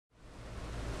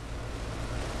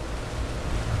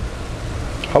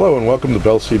Hello and welcome to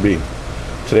Bell CB.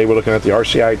 Today we're looking at the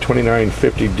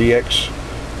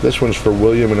RCI-2950DX. This one's for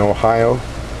William in Ohio.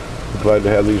 I'm glad to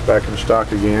have these back in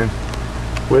stock again.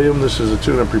 William, this is a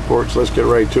tune-up report, so let's get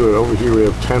right to it. Over here we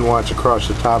have 10 watts across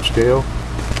the top scale.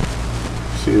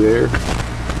 See there?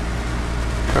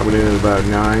 Coming in at about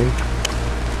 9.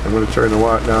 I'm going to turn the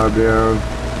watt knob down.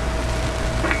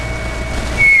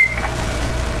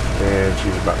 And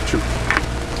she's about 2.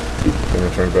 I'm going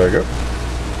to turn it back up.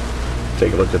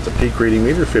 Take a look at the peak reading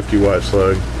meter, 50 watt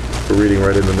slug. We're reading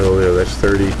right in the middle there. That's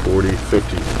 30, 40,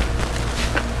 50.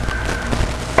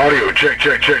 Audio check,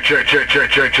 check, check, check, check,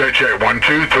 check, check, check, check. 1,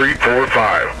 2, 3, 4,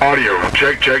 5. Audio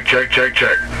check, check, check, check,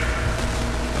 check.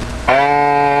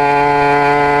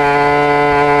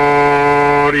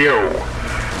 Audio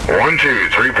 1, 2,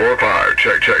 3, 4, 5.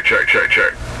 Check, check, check, check,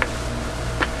 check.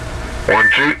 1,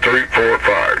 2, 3, 4,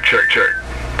 5. Check, check.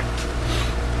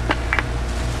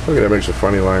 Look at that, makes a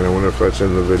funny line. I wonder if that's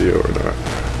in the video or not.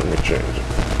 Let me change it.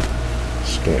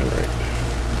 Scan right.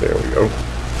 There we go.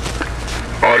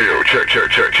 Audio check,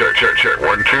 check, check, check, check, check.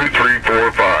 1, 2, 3,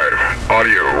 4, 5.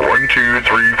 Audio 1, 2,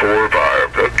 3, 4,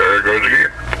 5. There it goes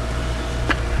again.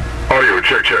 Audio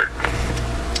check, check.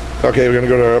 Okay, we're going to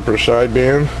go to our upper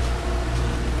sideband.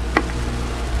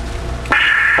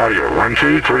 Audio 1,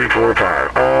 2, 3, 4,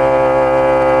 5.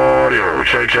 Audio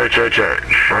check, check, check, check.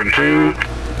 1, 2,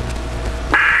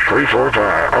 3, 4,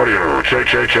 5. Audio check,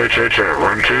 check, check, check, check.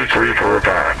 1, 2, 3, 4,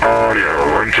 5.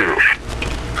 Audio 1, 2.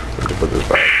 Let me put this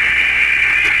back.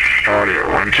 Audio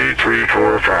 1, 2, 3,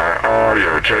 4, 5.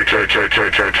 Audio check, check, check,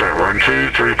 check, check, check. 1,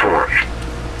 2, 3, 4.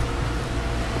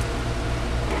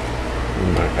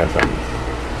 FM.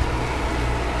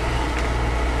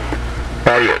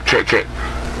 Audio check, check.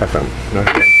 FM. No,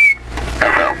 FM.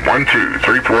 FM 1, 2,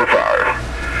 3, 4,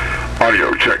 5.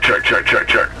 Audio check, check, check, check,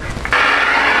 check.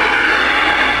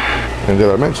 And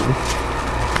did I mention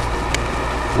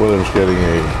William's getting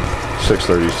a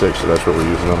 636, so that's what we're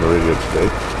using on the radio today.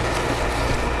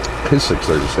 His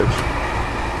 636.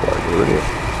 Larger radio.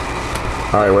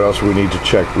 Alright, what else do we need to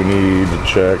check? We need to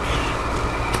check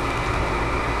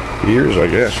ears, I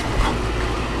guess.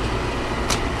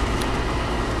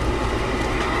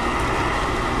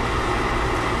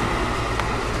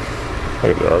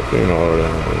 Look at the RPM all over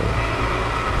down there.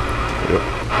 Yep.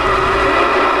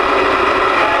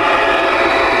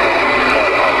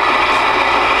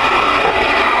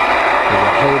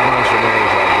 A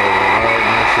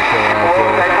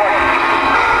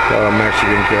lot of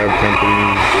Mexican cab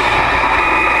companies,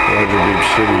 larger big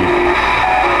city.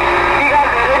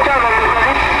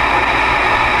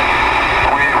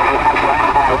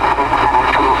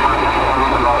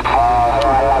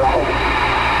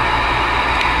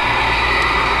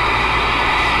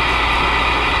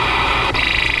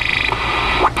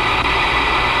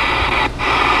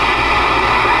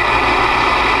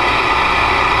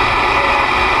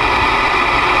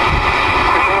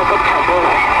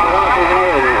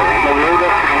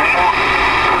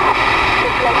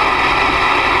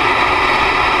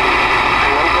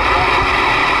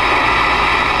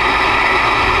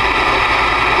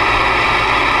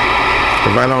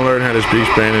 If I don't learn how to speak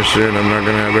Spanish soon, I'm not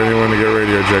going to have anyone to get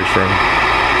radio checks from.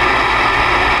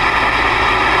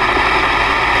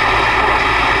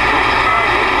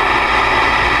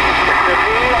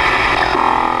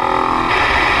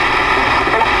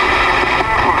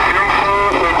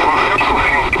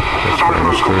 That's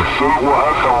Spanish too.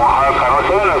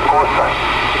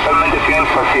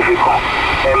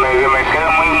 Me queda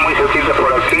muy cerquita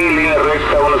por aquí, línea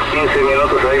recta, unos 15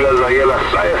 minutos, ahí las bahías, las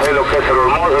playas, ahí lo que es el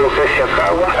Hermoso, lo que es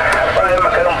Chacagua. Ahí me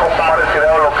queda un poco más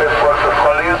retirado lo que es Puerto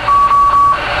Escondido.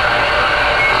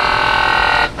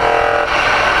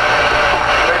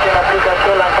 ¿Quién aplica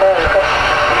aquí la entrada?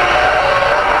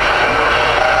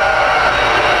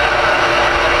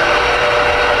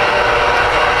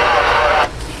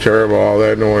 Terrible, all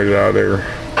that noise out there.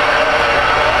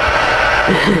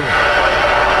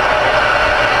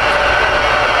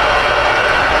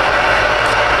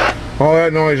 All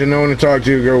that noise and no one to talk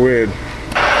to, go with.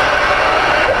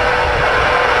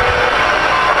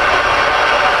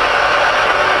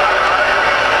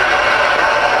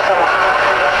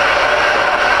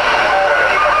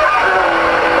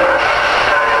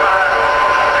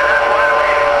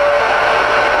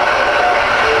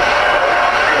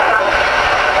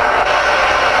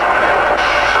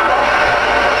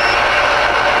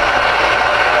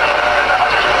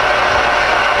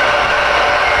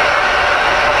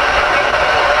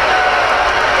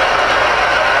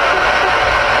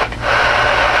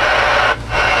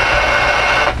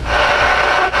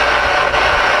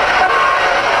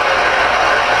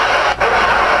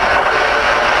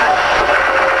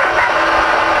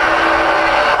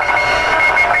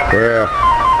 Well,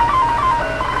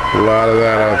 a lot of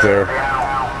that out there.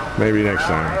 Maybe next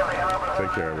time.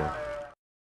 Take care, everyone.